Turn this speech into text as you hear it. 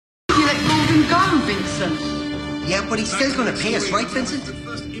him gone, Vincent. Yeah, but he says he's going to pay us, right, Vincent? The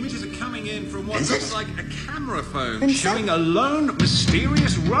first images are coming in from what Vincent? looks like a camera phone Vincent? showing a lone,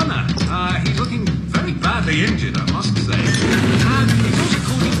 mysterious runner. He's looking very badly injured, I must say. And he's also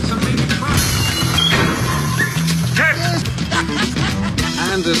causing some major traffic.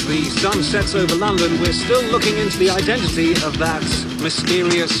 And as the sun sets over London, we're still looking into the identity of that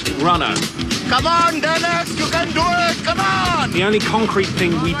mysterious runner. Come on, Dennis, you can do it, come on! The only concrete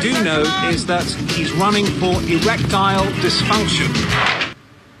thing we do know is that he's running for erectile dysfunction.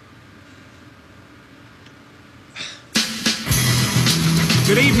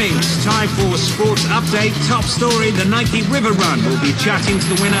 Good evening, it's time for Sports Update. Top story, the Nike River Run. We'll be chatting to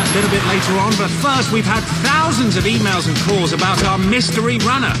the winner a little bit later on, but first we've had thousands of emails and calls about our mystery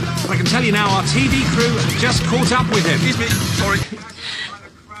runner. I can tell you now, our TV crew have just caught up with him. Excuse me, sorry.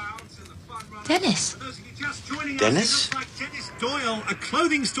 Dennis? Dennis? Dennis Doyle, a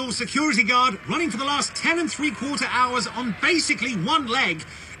clothing store security guard running for the last 10 3/4 hours on basically one leg,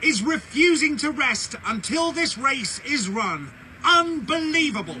 is refusing to rest until this race is run.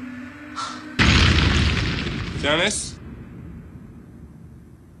 Unbelievable. Dennis?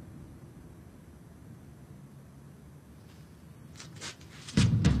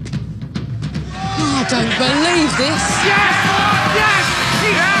 I don't believe this. Yes! Yes!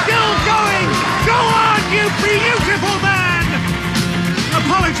 He's still going! Go on, you beautiful man!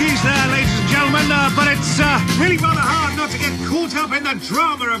 Apologies there, ladies and gentlemen, but it's really rather hard not to get caught up in the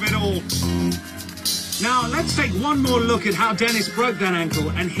drama of it all. Now, let's take one more look at how Dennis broke that ankle,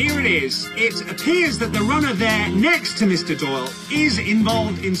 and here it is. It appears that the runner there next to Mr. Doyle is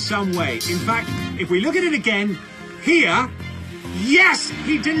involved in some way. In fact, if we look at it again, here, yes,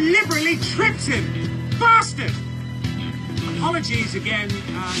 he deliberately tripped him. Bastard! Apologies again.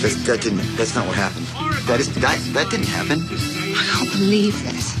 That's not what happened. That didn't happen. I can't believe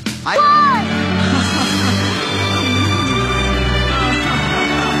this.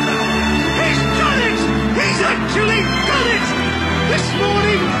 He's actually done it! This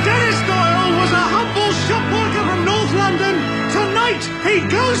morning, Dennis Doyle was a humble shop worker from North London. Tonight, he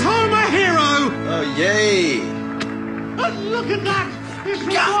goes home a hero. Oh, yay! And look at that! This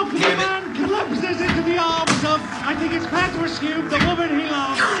remarkable man collapses into the arms of, I think it's fair to assume, the woman he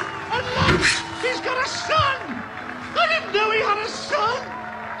loves. And look, he's got a son! I didn't know he had a son!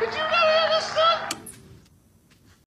 Did you know he